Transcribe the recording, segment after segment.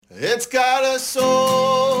It's got a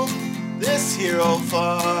soul, this hero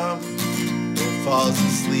farm. It falls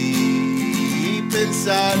asleep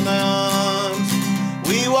inside my arms.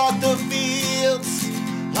 We walk the fields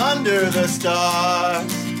under the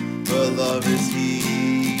stars, for love is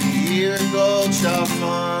here in Goldshaw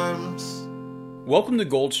Farms. Welcome to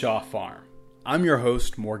Goldshaw Farm. I'm your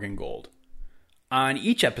host, Morgan Gold. On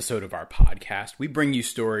each episode of our podcast, we bring you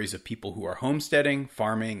stories of people who are homesteading,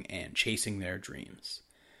 farming, and chasing their dreams.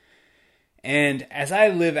 And as I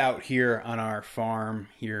live out here on our farm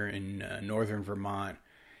here in northern Vermont,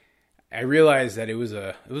 I realized that it was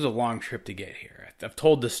a long trip to get here. I've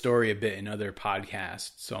told this story a bit in other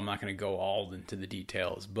podcasts, so I'm not going to go all into the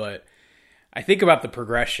details, but I think about the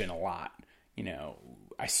progression a lot. You know,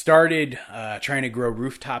 I started trying to grow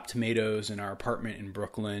rooftop tomatoes in our apartment in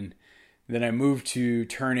Brooklyn. Then I moved to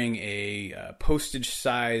turning a postage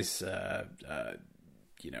size,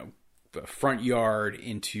 front yard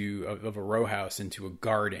of a row house into a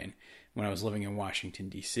garden when I was living in Washington,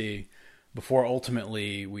 D.C., before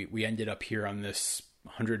ultimately we ended up here on this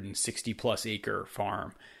 160 plus acre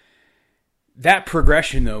farm. That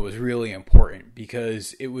progression, though, was really important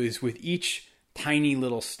because it was with each tiny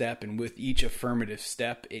little step and with each affirmative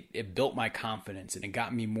step, it built my confidence and it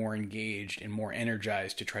got me more engaged and more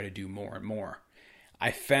energized to try to do more and more. I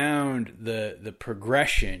found the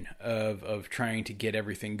progression of trying to get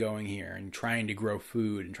everything going here and trying to grow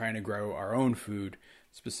food and trying to grow our own food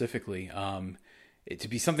specifically, to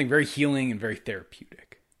be something very healing and very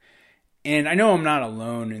therapeutic. And I know I'm not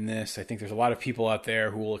alone in this. I think there's a lot of people out there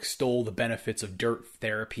who will extol the benefits of dirt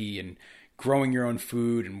therapy and growing your own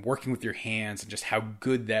food and working with your hands and just how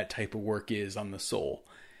good that type of work is on the soul.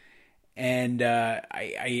 And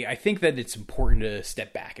I think that it's important to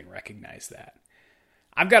step back and recognize that.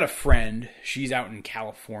 I've got a friend, she's out in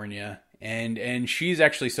California, and she's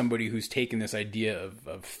actually somebody who's taken this idea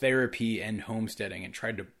of therapy and homesteading and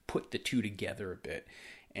tried to put the two together a bit.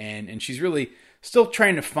 And she's really still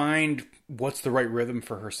trying to find what's the right rhythm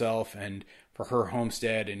for herself and for her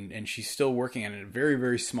homestead, and she's still working on it at a very,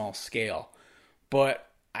 very small scale. But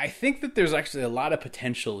I think that there's actually a lot of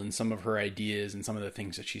potential in some of her ideas and some of the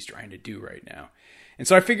things that she's trying to do right now. And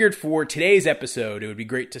so I figured for today's episode, it would be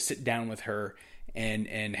great to sit down with her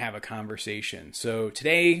and have a conversation. So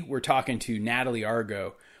today we're talking to Natalie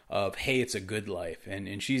Argo of Hey, It's a Good Life.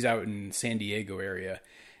 And she's out in the San Diego area.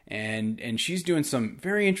 And she's doing some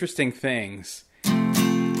very interesting things.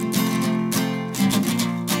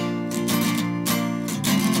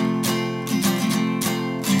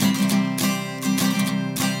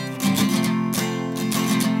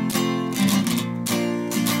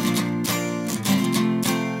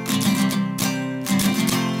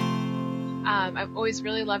 I've always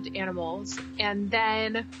really loved animals. And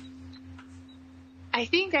then I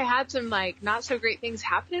think I had some not so great things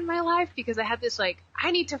happen in my life because I had this I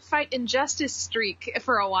need to fight injustice streak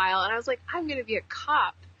for a while. And I was like, I'm going to be a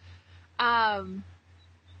cop. And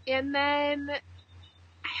then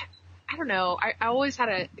I don't know. I always had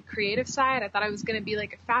a creative side. I thought I was going to be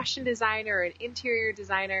like a fashion designer or an interior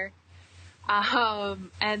designer.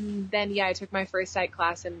 And then, I took my first psych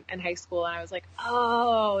class in high school and I was like,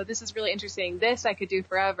 oh, this is really interesting. This I could do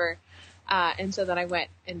forever. And so then I went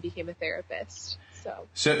and became a therapist.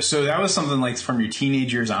 So that was something from your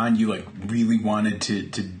teenage years on, you really wanted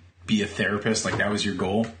to be a therapist. That was your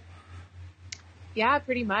goal. Yeah,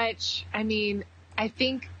 pretty much. I mean, I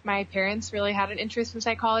think my parents really had an interest in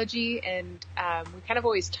psychology and, we kind of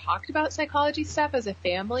always talked about psychology stuff as a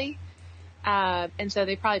family. And so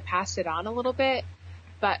they probably passed it on a little bit,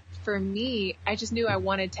 but for me, I just knew I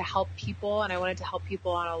wanted to help people and I wanted to help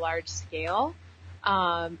people on a large scale.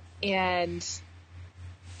 So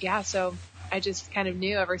I just kind of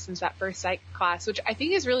knew ever since that first psych class, which I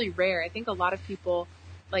think is really rare. I think a lot of people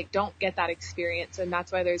don't get that experience. And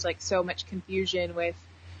that's why there's so much confusion with,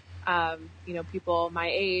 people my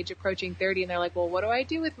age approaching 30 and they're like, well, what do I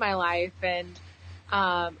do with my life? And,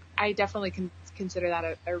 I definitely consider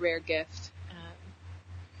that a rare gift.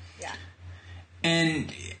 Yeah.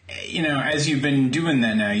 And, as you've been doing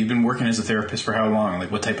that now, you've been working as a therapist for how long?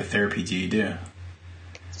 What type of therapy do you do?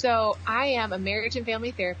 So I am a marriage and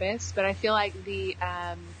family therapist, but I feel like the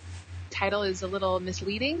title is a little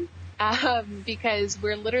misleading because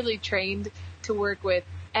we're literally trained to work with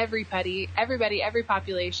everybody, every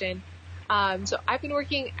population. So I've been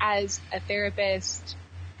working as a therapist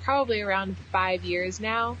probably around 5 years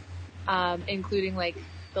now, including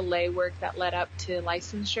the lay work that led up to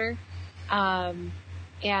licensure. And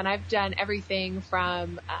I've done everything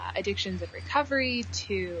from addictions and recovery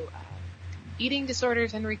to eating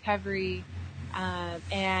disorders and recovery,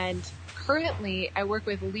 And currently I work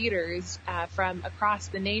with leaders from across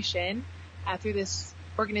the nation through this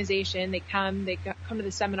organization. They come to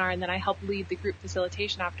the seminar, and then I help lead the group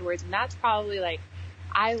facilitation afterwards. And that's probably like,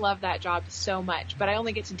 I love that job so much, but I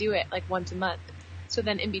only get to do it like once a month. So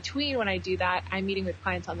then in between, when I do that, I'm meeting with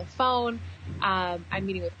clients on the phone. I'm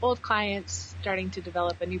meeting with old clients, starting to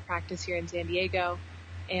develop a new practice here in San Diego.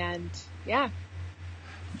 And yeah.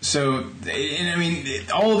 So, and I mean,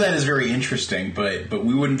 all of that is very interesting, but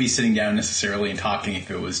we wouldn't be sitting down necessarily and talking if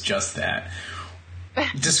it was just that.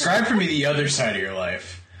 Describe for me the other side of your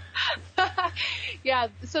life. Yeah.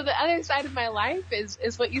 So the other side of my life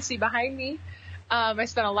is what you see behind me. I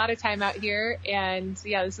spent a lot of time out here, and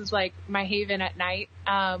yeah, this is like my haven at night.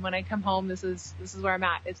 When I come home, this is where I'm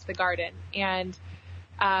at. It's the garden. And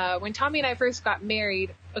when Tommy and I first got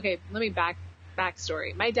married, okay, let me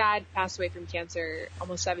backstory. My dad passed away from cancer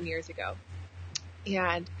almost 7 years ago,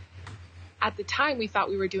 and at the time we thought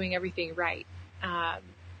we were doing everything right.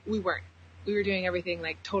 We weren't. We were doing everything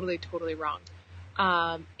like totally wrong.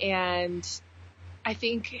 And I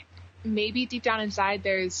think maybe deep down inside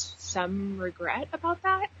there's some regret about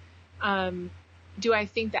that. Do I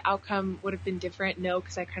think the outcome would have been different? No,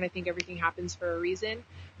 because I kind of think everything happens for a reason.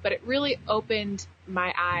 But it really opened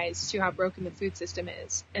my eyes to how broken the food system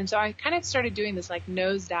is. And so I kind of started doing this like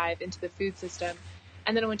nosedive into the food system.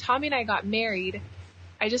 And then when Tommy and I got married,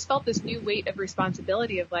 I just felt this new weight of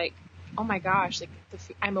responsibility of like, oh my gosh, like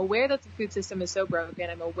I'm aware that the food system is so broken.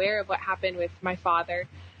 I'm aware of what happened with my father.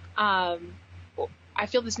 I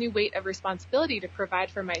feel this new weight of responsibility to provide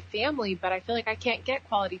for my family, but I feel like I can't get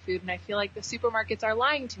quality food, and I feel like the supermarkets are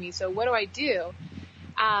lying to me. So what do I do?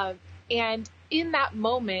 And in that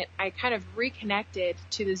moment, I kind of reconnected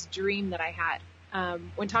to this dream that I had.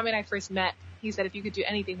 When Tommy and I first met, he said, if you could do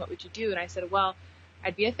anything, what would you do? And I said, well,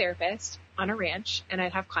 I'd be a therapist on a ranch, and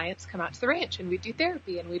I'd have clients come out to the ranch, and we'd do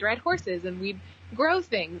therapy, and we'd ride horses, and we'd grow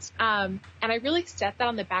things. And I really set that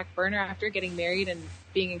on the back burner after getting married and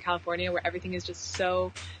being in California, where everything is just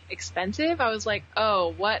so expensive. I was like,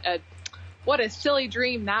 oh, what a silly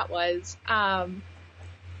dream that was.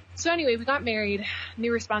 So anyway, we got married,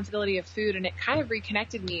 new responsibility of food, and it kind of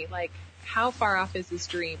reconnected me, like, how far off is this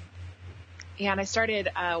dream? And I started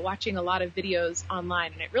watching a lot of videos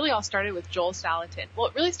online, and it really all started with Joel Salatin. Well,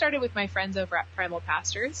 it really started with my friends over at Primal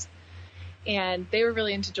Pastures, and they were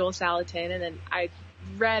really into Joel Salatin, and then I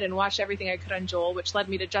read and watched everything I could on Joel, which led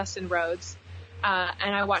me to Justin Rhodes,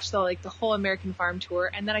 and I watched the whole American Farm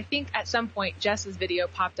Tour, and then I think at some point Jess's video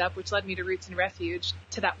popped up, which led me to Roots and Refuge,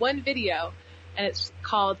 to that one video, and it's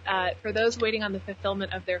called For Those Waiting on the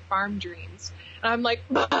Fulfillment of Their Farm Dreams. And I'm like,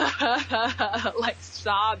 like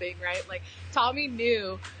sobbing, right? Like Tommy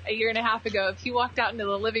knew a year and a half ago, if he walked out into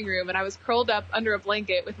the living room and I was curled up under a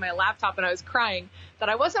blanket with my laptop and I was crying, that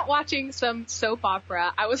I wasn't watching some soap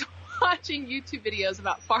opera. I was watching YouTube videos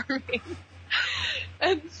about farming.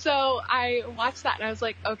 And so I watched that and I was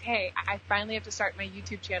like, okay, I finally have to start my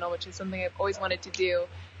YouTube channel, which is something I've always wanted to do.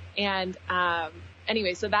 And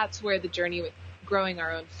anyway, so that's where the journey with growing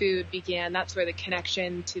our own food began. That's where the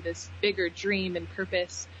connection to this bigger dream and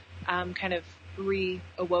purpose kind of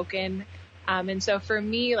reawoken. And so for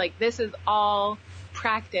me, like, this is all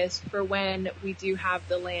practice for when we do have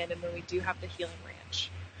the land and when we do have the Healing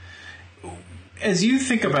Ranch. As you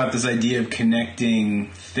think about this idea of connecting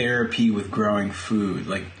therapy with growing food,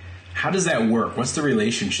 like, how does that work? What's the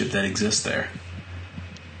relationship that exists there?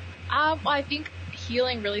 Well, I think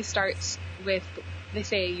healing really starts with, they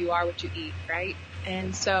say you are what you eat, right?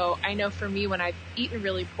 And so I know for me, when I've eaten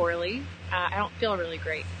really poorly, I don't feel really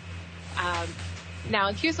great.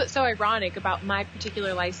 Now, here's what's so ironic about my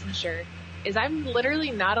particular licensure is I'm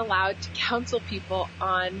literally not allowed to counsel people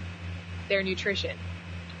on their nutrition,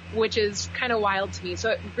 which is kind of wild to me.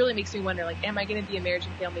 So it really makes me wonder, like, am I going to be a marriage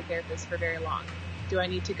and family therapist for very long? Do I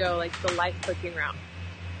need to go like the life coaching route?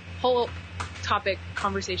 Whole topic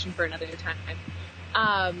conversation for another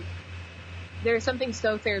time. There's something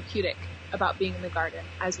so therapeutic about being in the garden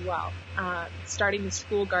as well. Starting the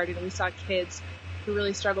school garden, we saw kids who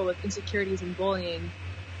really struggle with insecurities and bullying.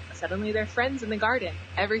 Suddenly they're friends in the garden.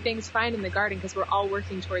 Everything's fine in the garden because we're all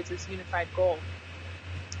working towards this unified goal.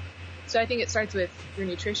 So I think it starts with your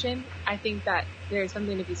nutrition. I think that there's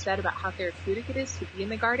something to be said about how therapeutic it is to be in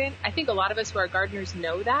the garden. I think a lot of us who are gardeners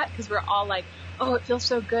know that because we're all like, oh, it feels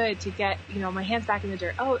so good to get, my hands back in the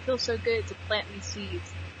dirt. Oh, it feels so good to plant these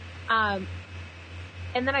seeds.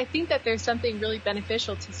 And then I think that there's something really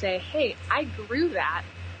beneficial to say, hey, I grew that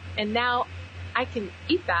and now I can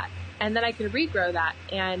eat that and then I can regrow that.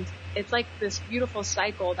 And it's like this beautiful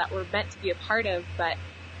cycle that we're meant to be a part of, but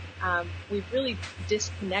we've really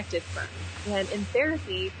disconnected from. And in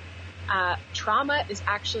therapy, trauma is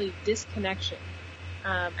actually disconnection.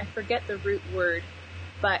 I forget the root word,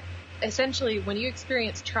 but essentially when you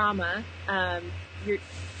experience trauma, you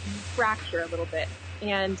fracture a little bit.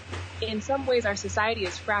 And in some ways our society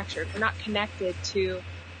is fractured. We're not connected to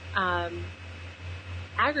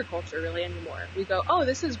agriculture really anymore. We go, oh,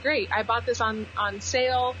 this is great. I bought this on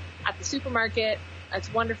sale at the supermarket.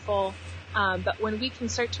 It's wonderful. But when we can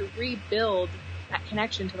start to rebuild that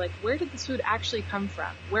connection to like, where did this food actually come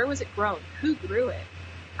from? Where was it grown? Who grew it?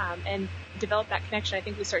 And develop that connection, I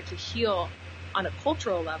think we start to heal on a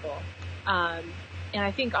cultural level. And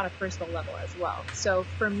I think on a personal level as well. So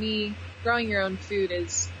for me, growing your own food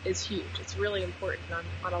is huge. It's really important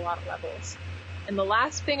on a lot of levels. And the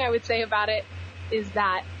last thing I would say about it is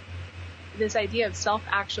that this idea of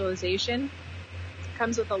self-actualization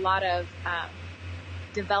comes with a lot of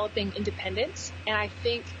developing independence. And I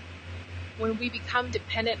think when we become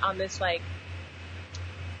dependent on this, like,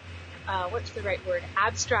 what's the right word?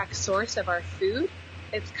 Abstract source of our food,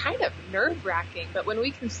 it's kind of nerve-wracking. But when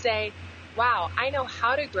we can say, wow, I know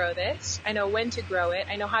how to grow this, I know when to grow it,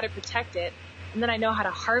 I know how to protect it, and then I know how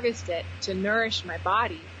to harvest it to nourish my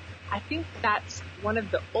body, I think that's one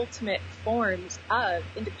of the ultimate forms of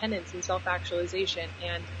independence and self-actualization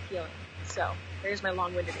and healing. So there's my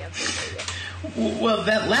long-winded answer for you. Well,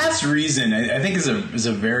 that last reason I think is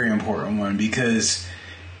a very important one because,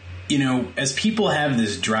 you know, as people have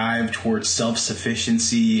this drive towards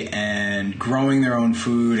self-sufficiency and growing their own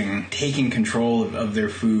food and taking control of their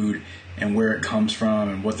food and where it comes from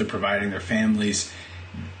and what they're providing their families,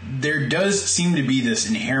 there does seem to be this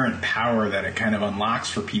inherent power that it kind of unlocks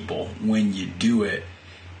for people when you do it.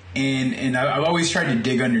 And I've always tried to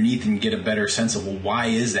dig underneath and get a better sense of, well, why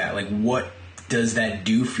is that? Like, what does that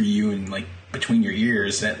do for you and like between your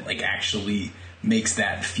ears that like actually makes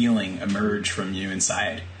that feeling emerge from you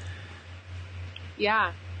inside?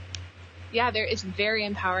 Yeah, it's very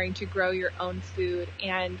empowering to grow your own food.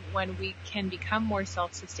 And when we can become more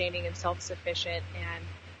self-sustaining and self-sufficient and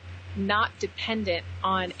not dependent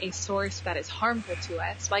on a source that is harmful to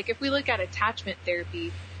us. Like if we look at attachment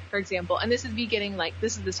therapy, for example, and this is me getting like,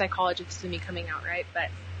 this is the psychologist in me coming out, right? But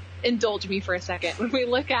indulge me for a second. When we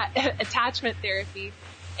look at attachment therapy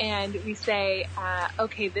and we say,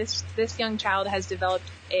 okay, this young child has developed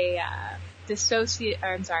a disorganized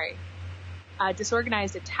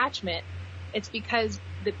attachment, it's because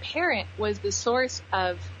the parent was the source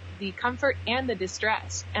of the comfort and the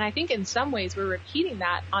distress. And I think in some ways we're repeating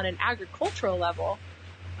that on an agricultural level,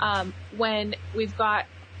 when we've got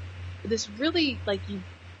this really like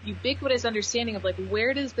ubiquitous understanding of like,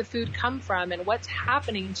 where does the food come from and what's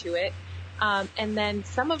happening to it. And then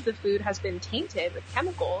some of the food has been tainted with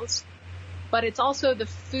chemicals, but it's also the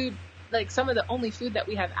food, like some of the only food that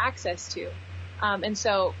we have access to. And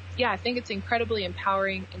so, yeah, I think it's incredibly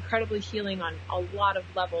empowering, incredibly healing on a lot of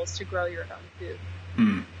levels to grow your own food.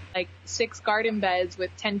 Mm. Like 6 garden beds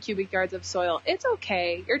with 10 cubic yards of soil. It's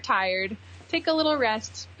okay. You're tired. Take a little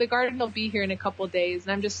rest. The garden will be here in a couple of days.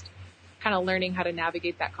 And I'm just kind of learning how to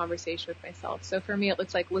navigate that conversation with myself. So for me, it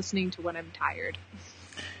looks like listening to when I'm tired.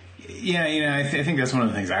 Yeah, you know, I think that's one of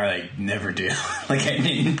the things I like never do, like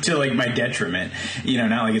to like my detriment. You know,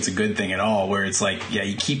 not like it's a good thing at all. Where it's like, yeah,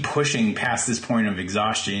 you keep pushing past this point of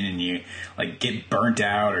exhaustion, and you like get burnt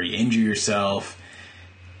out or you injure yourself.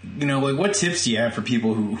 You know, like what tips do you have for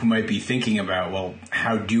people who might be thinking about, well,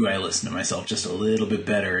 how do I listen to myself just a little bit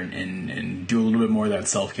better and do a little bit more of that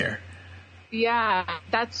self-care? Yeah,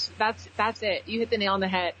 that's it. You hit the nail on the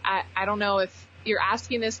head. I don't know if you're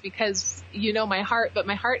asking this because you know my heart, but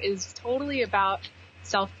my heart is totally about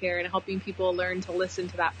self-care and helping people learn to listen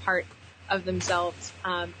to that part of themselves.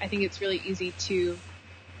 I think it's really easy to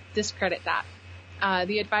discredit that.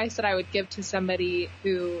 The advice that I would give to somebody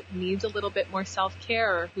who needs a little bit more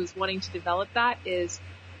self-care or who's wanting to develop that is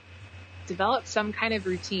develop some kind of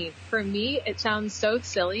routine. For me, it sounds so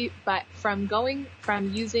silly, but from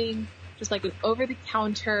using just like an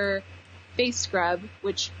over-the-counter face scrub,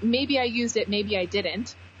 which maybe I used it, maybe I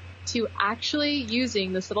didn't, to actually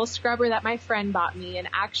using this little scrubber that my friend bought me and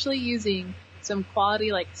actually using some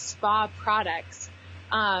quality like spa products,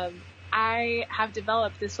 I have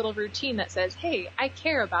developed this little routine that says, hey, I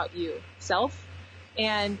care about you, self.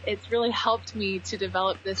 And it's really helped me to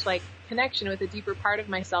develop this like connection with a deeper part of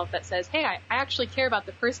myself that says, hey, I actually care about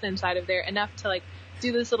the person inside of there enough to like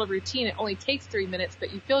do this little routine. It only takes 3 minutes,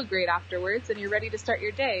 but you feel great afterwards and you're ready to start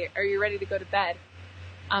your day or you're ready to go to bed.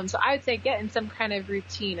 So I would say get in some kind of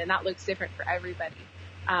routine, and that looks different for everybody.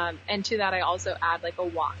 And to that, I also add like a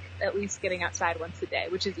walk, at least getting outside once a day,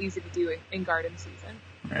 which is easy to do in garden season.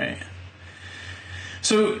 Right.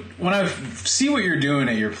 So when I see what you're doing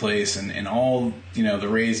at your place and all,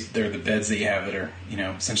 the beds that you have that are,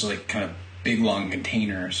 essentially kind of big, long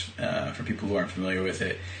containers, for people who aren't familiar with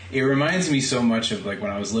it, it reminds me so much of like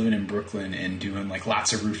when I was living in Brooklyn and doing like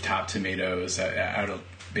lots of rooftop tomatoes out of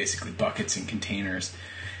basically buckets and containers.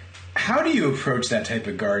 How do you approach that type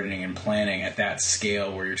of gardening and planning at that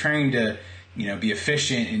scale where you're trying to, be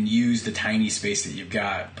efficient and use the tiny space that you've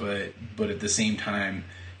got, but at the same time,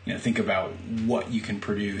 think about what you can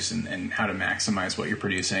produce and how to maximize what you're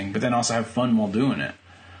producing, but then also have fun while doing it?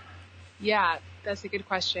 Yeah, that's a good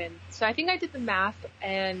question. So I think I did the math,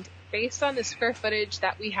 and based on the square footage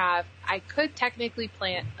that we have, I could technically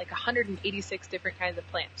plant like 186 different kinds of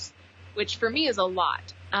plants, which for me is a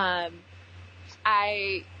lot.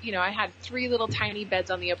 I had 3 little tiny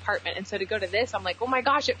beds on the apartment. And so to go to this, I'm like, oh my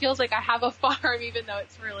gosh, it feels like I have a farm, even though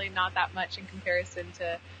it's really not that much in comparison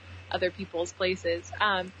to other people's places.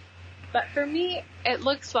 But for me, it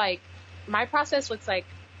looks like, my process looks like,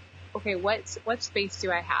 okay, what space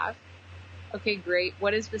do I have? Okay, great.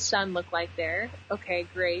 What does the sun look like there? Okay,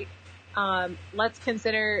 great. Let's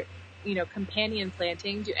consider, companion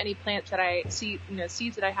planting. Do any plants that I see,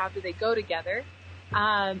 seeds that I have, do they go together?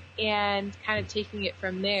 And kind of taking it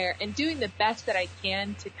from there and doing the best that I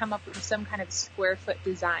can to come up with some kind of square foot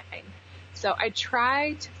design. So I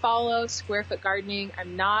try to follow square foot gardening.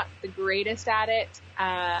 I'm not the greatest at it.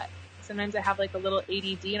 Sometimes I have like a little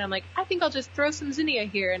ADD and I'm like, I think I'll just throw some zinnia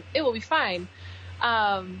here and it will be fine.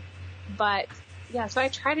 But yeah, so I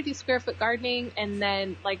try to do square foot gardening, and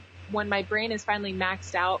then like when my brain is finally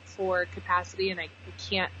maxed out for capacity and I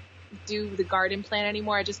can't do the garden plan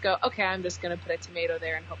anymore, I just go, okay, I'm just going to put a tomato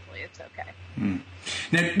there and hopefully it's okay.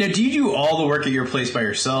 Now, do you do all the work at your place by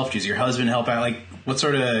yourself? Does your husband help out? Like, what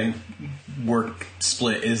sort of work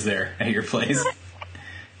split is there at your place?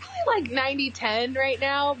 Probably like 90-10 right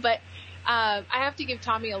now, but I have to give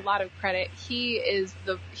Tommy a lot of credit. He is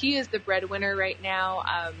the breadwinner right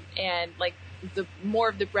now, and like the more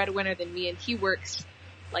of the breadwinner than me, and he works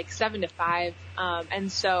like 7 to 5.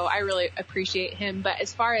 And so I really appreciate him. But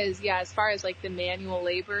as far as like the manual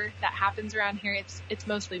labor that happens around here, it's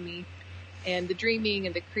mostly me, and the dreaming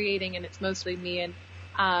and the creating, and it's mostly me. And,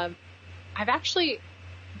 I've actually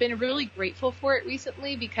been really grateful for it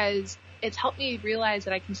recently because it's helped me realize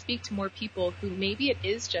that I can speak to more people who maybe it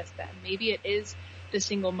is just them. Maybe it is the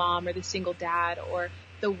single mom or the single dad or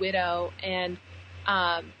the widow. And,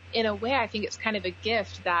 in a way, I think it's kind of a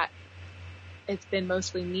gift that it's been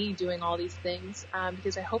mostly me doing all these things,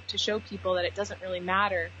 because I hope to show people that it doesn't really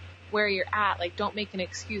matter where you're at. Like, don't make an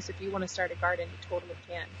excuse. If you want to start a garden, you totally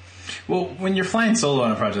can. Well, when you're flying solo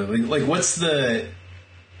on a project, like what's the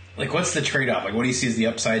trade-off? Like, what do you see as the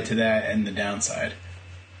upside to that and the downside?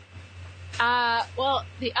 Well,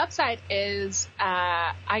 the upside is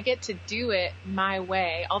I get to do it my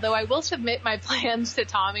way. Although I will submit my plans to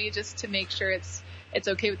Tommy just to make sure it's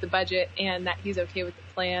okay with the budget and that he's okay with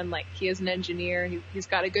the plan. Like, he is an engineer. He's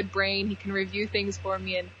got a good brain. He can review things for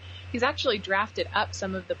me, and he's actually drafted up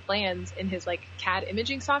some of the plans in his like CAD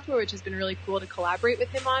imaging software, which has been really cool to collaborate with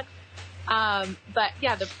him on. But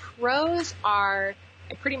yeah, the pros are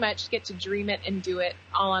I pretty much get to dream it and do it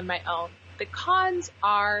all on my own. The cons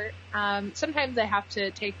are sometimes I have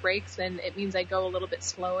to take breaks, and it means I go a little bit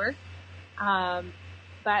slower. But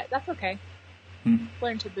that's okay.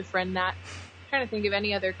 Learn to befriend that. Trying to think of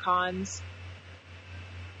any other cons.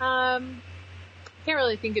 Can't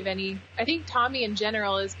really think of any. I think Tommy in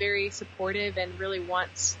general is very supportive and really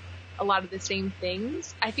wants a lot of the same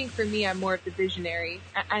things. I think for me, I'm more of the visionary.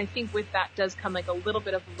 I think with that does come like a little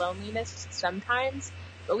bit of loneliness sometimes,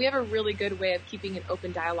 but we have a really good way of keeping an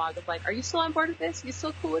open dialogue of like, are you still on board with this? Are you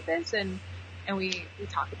still cool with this? And we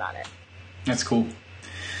talk about it. That's cool.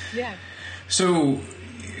 Yeah. So,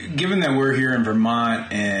 given that we're here in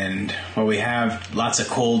Vermont and while we have lots of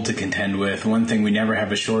cold to contend with, one thing we never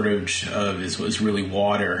have a shortage of is really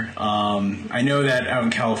water. I know that out in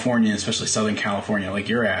California, especially Southern California, like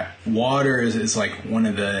you're at, water is like one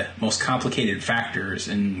of the most complicated factors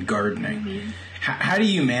in gardening. Mm-hmm. How do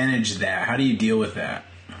you manage that? How do you deal with that?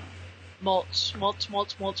 Mulch.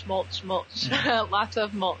 Lots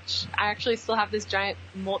of mulch. I actually still have this giant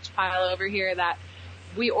mulch pile over here that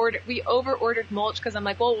we over-ordered mulch because I'm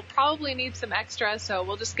like, well, we'll probably need some extra, so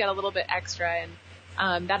we'll just get a little bit extra.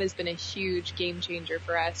 And that has been a huge game changer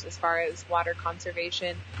for us as far as water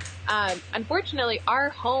conservation. Unfortunately, our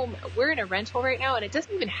home, we're in a rental right now, and it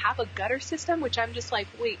doesn't even have a gutter system, which I'm just like,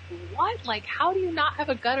 wait, what? Like, how do you not have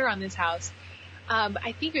a gutter on this house?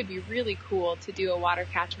 I think it would be really cool to do a water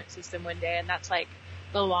catchment system one day, and that's like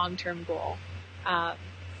the long-term goal.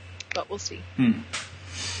 But we'll see.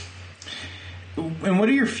 And what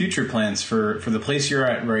are your future plans for the place you're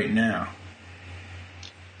at right now?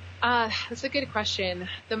 That's a good question.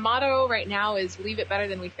 The motto right now is leave it better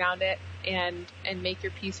than we found it, and make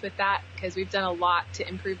your peace with that, because we've done a lot to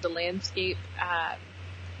improve the landscape.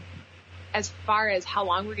 As far as how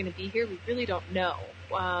long we're going to be here, we really don't know.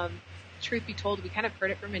 Truth be told, we kind of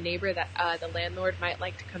heard it from a neighbor that the landlord might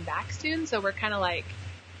like to come back soon, so we're kind of like,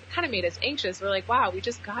 it kind of made us anxious. We're like, wow, we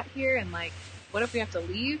just got here, and like, what if we have to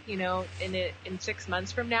leave, in 6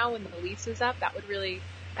 months from now when the lease is up? That would really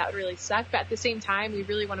suck. But at the same time, we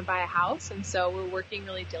really want to buy a house, and so we're working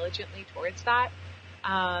really diligently towards that.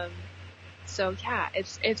 So yeah,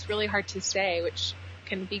 it's really hard to say, which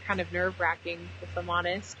can be kind of nerve-wracking if I'm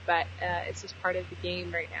honest, but it's just part of the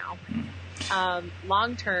game right now.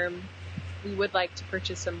 Long term, we would like to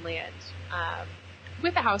purchase some land.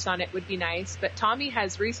 With a house on it would be nice, but Tommy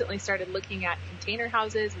has recently started looking at container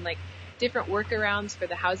houses and like different workarounds for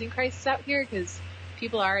the housing crisis out here, because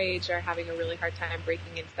people our age are having a really hard time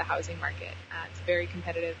breaking into the housing market. It's very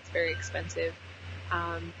competitive, it's very expensive,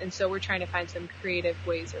 and so we're trying to find some creative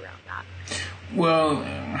ways around that. Well,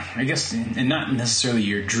 I guess, and not necessarily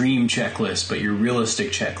your dream checklist, but your realistic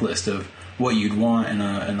checklist of what you'd want in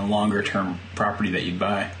a longer term property that you'd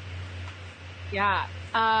buy. Yeah,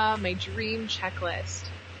 my dream checklist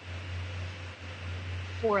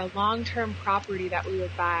for a long-term property that we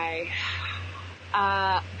would buy.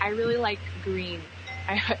 I really like green.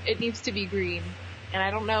 It needs to be green. And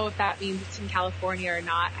I don't know if that means it's in California or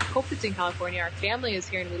not. I hope it's in California. Our family is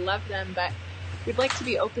here and we love them, but we'd like to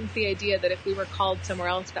be open to the idea that if we were called somewhere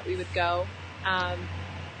else that we would go. I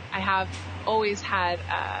have always had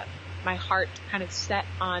my heart kind of set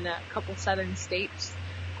on a couple southern states.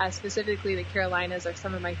 Specifically, the Carolinas are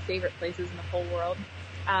some of my favorite places in the whole world.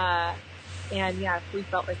 And yeah, if we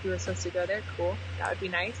felt like we were supposed to go there, cool. That would be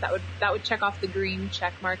nice. That would check off the green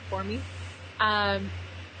check mark for me.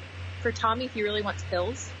 For Tommy, he really wants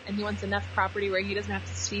hills, and he wants enough property where he doesn't have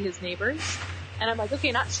to see his neighbors. And I'm like,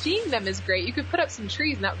 okay, not seeing them is great. You could put up some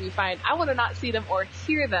trees and that would be fine. I want to not see them or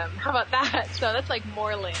hear them. How about that? So that's like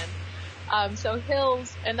more land. So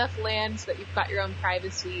hills, enough land so that you've got your own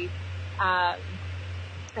privacy. I'd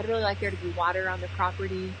really like there to be water on the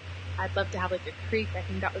property. I'd love to have like a creek. I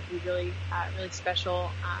think that would be really, really special.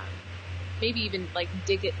 Maybe even like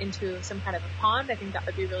dig it into some kind of a pond. I think that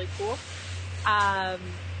would be really cool.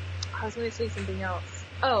 I was going to say something else.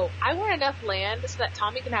 Oh, I want enough land so that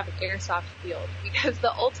Tommy can have an airsoft field, because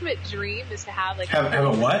the ultimate dream is to have like have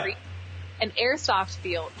a what? An airsoft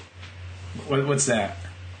field. What's that?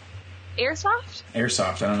 Airsoft?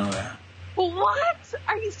 Airsoft. I don't know that. What?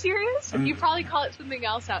 Are you serious? You probably call it something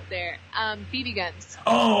else out there. BB guns.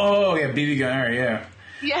 Oh, yeah, BB gun. All right, yeah.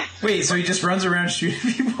 Yeah. Wait, so he just runs around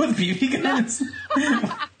shooting people with BB guns?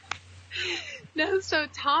 No, so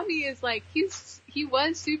Tommy is like, he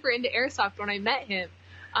was super into airsoft when I met him.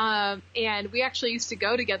 And we actually used to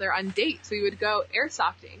go together on dates. We would go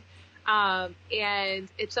airsofting. And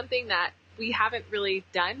it's something that we haven't really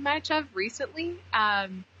done much of recently.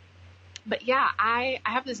 But yeah, I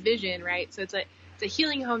have this vision, right? So it's a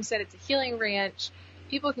healing homestead. It's a healing ranch.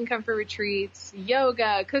 People can come for retreats,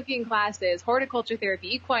 yoga, cooking classes, horticulture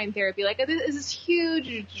therapy, equine therapy. Like, this is this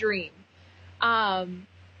huge dream.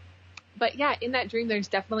 But yeah, in that dream, there's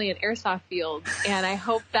definitely an airsoft field. And I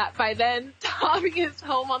hope that by then, Tommy is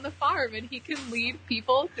home on the farm and he can lead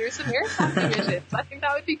people through some airsoft missions. I think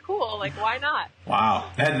that would be cool. Like, why not?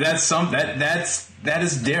 Wow. That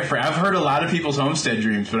is different. I've heard a lot of people's homestead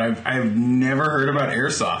dreams, but I've never heard about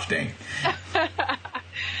airsofting.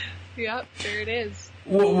 Yep, there it is.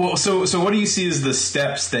 Well, so what do you see as the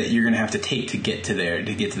steps that you're going to have to take to get to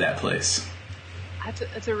that place?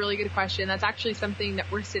 That's a really good question. That's actually something that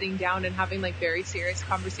we're sitting down and having like very serious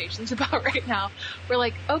conversations about right now. We're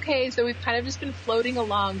like, okay, so we've kind of just been floating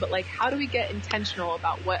along, but like, how do we get intentional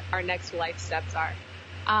about what our next life steps are?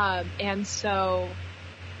 And so,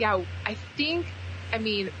 yeah, I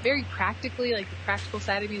mean, very practically, like the practical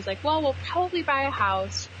side of me is like, well, we'll probably buy a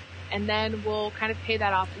house and then we'll kind of pay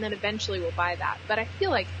that off and then eventually we'll buy that. But I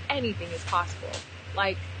feel like anything is possible.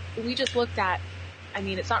 Like, we just looked at, I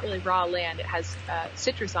mean, it's not really raw land. It has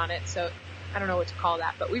citrus on it, so I don't know what to call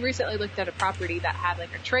that. But we recently looked at a property that had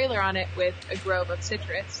like a trailer on it with a grove of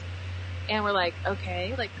citrus. And we're like,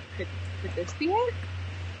 okay, like, could this be it?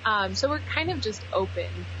 So we're kind of just open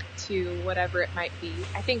to whatever it might be.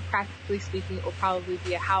 I think practically speaking, it will probably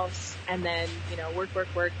be a house and then, work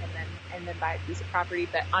and then buy a piece of property.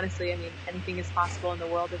 But honestly, I mean, anything is possible in the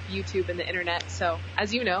world of YouTube and the internet. So,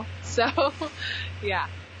 as you know, yeah,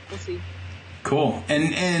 we'll see. Cool.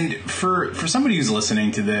 And for somebody who's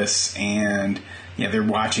listening to this and they're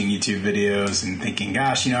watching YouTube videos and thinking,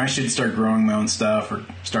 gosh, I should start growing my own stuff or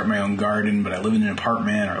start my own garden, but I live in an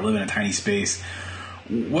apartment or I live in a tiny space.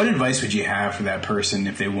 What advice would you have for that person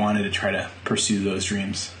if they wanted to try to pursue those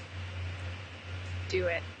dreams? Do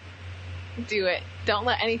it. Do it. Don't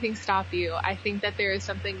let anything stop you. I think that there is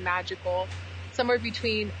something magical somewhere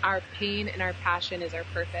between our pain and our passion is our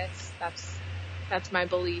purpose. That's my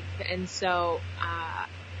belief. And so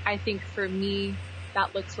I think for me,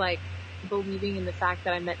 that looks like believing in the fact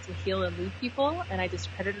that I'm meant to heal and lead people. And I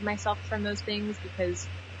discredited myself from those things because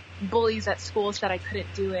bullies at school said I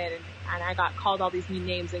couldn't do it. And I got called all these mean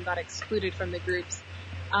names and got excluded from the groups.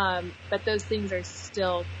 But those things are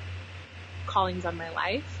still callings on my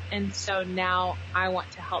life. And so now I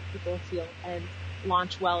want to help people heal and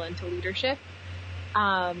launch well into leadership.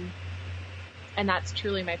 And that's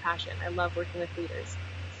truly my passion. I love working with leaders.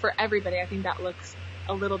 For everybody, I think that looks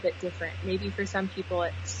a little bit different. Maybe for some people,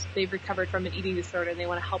 they've recovered from an eating disorder and they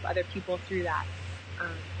want to help other people through that.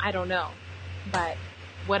 I don't know. But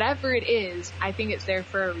whatever it is, I think it's there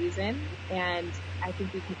for a reason. And I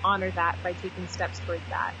think we can honor that by taking steps towards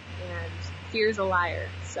that. And fear is a liar.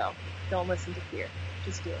 So don't listen to fear.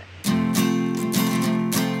 Just do it.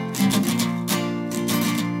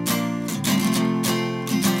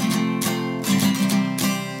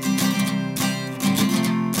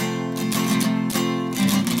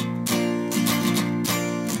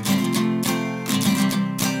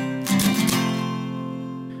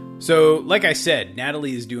 So, like I said,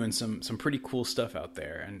 Natalie is doing some pretty cool stuff out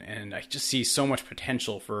there, and I just see so much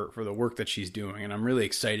potential for the work that she's doing, and I'm really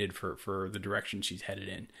excited for the direction she's headed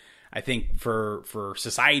in. I think for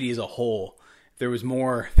society as a whole, if there was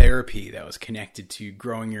more therapy that was connected to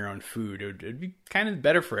growing your own food, it'd be kind of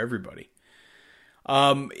better for everybody.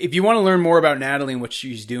 If you want to learn more about Natalie and what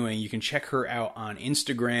she's doing, you can check her out on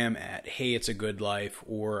Instagram at Hey It's a Good Life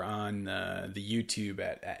or on the YouTube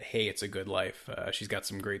at Hey It's a Good Life. She's got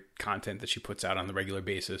some great content that she puts out on the regular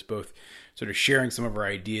basis, both sort of sharing some of her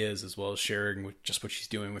ideas as well as sharing with just what she's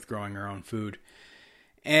doing with growing her own food.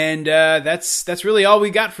 And that's really all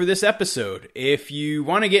we got for this episode. If you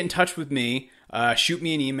want to get in touch with me, shoot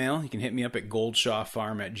me an email. You can hit me up at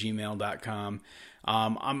goldshawfarm@gmail.com.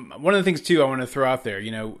 One of the things too I want to throw out there,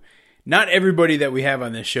 not everybody that we have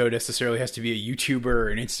on this show necessarily has to be a YouTuber or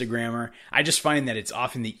an Instagrammer. I just find that it's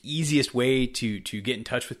often the easiest way to get in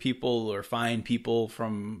touch with people or find people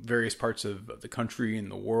from various parts of the country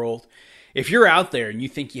and the world. If you're out there and you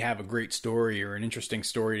think you have a great story or an interesting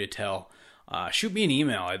story to tell, shoot me an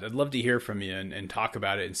email. I'd love to hear from you and talk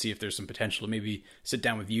about it and see if there's some potential to maybe sit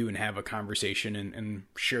down with you and have a conversation and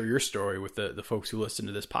share your story with the folks who listen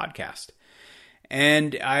to this podcast.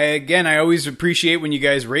 And I always appreciate when you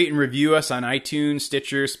guys rate and review us on iTunes,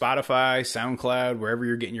 Stitcher, Spotify, SoundCloud, wherever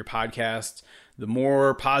you're getting your podcasts. The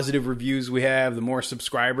more positive reviews we have, the more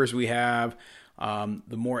subscribers we have,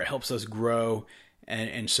 the more it helps us grow.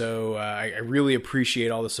 And so I really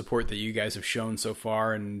appreciate all the support that you guys have shown so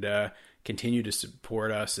far and continue to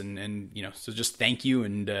support us. And so just thank you.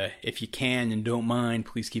 And if you can and don't mind,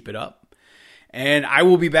 please keep it up. And I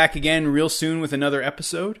will be back again real soon with another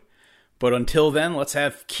episode. But until then, let's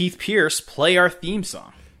have Keith Pierce play our theme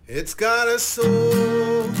song. It's got a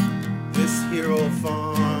soul, this hero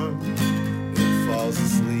farm. It falls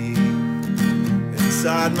asleep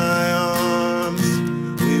inside my arms.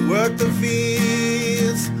 We work the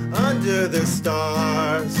fields under the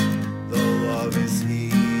stars. The love is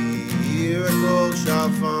here at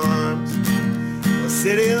Goldshaw's Farms. Well,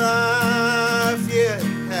 city life, yeah,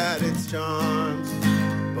 had its charms.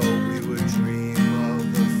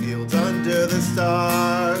 Under the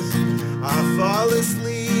stars, I fall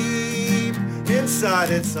asleep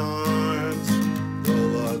inside its arms. The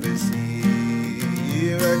love is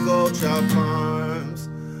here at Goldshaw's Farms.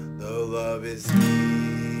 The love is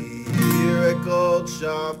here at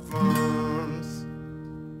Goldshaw's Farms.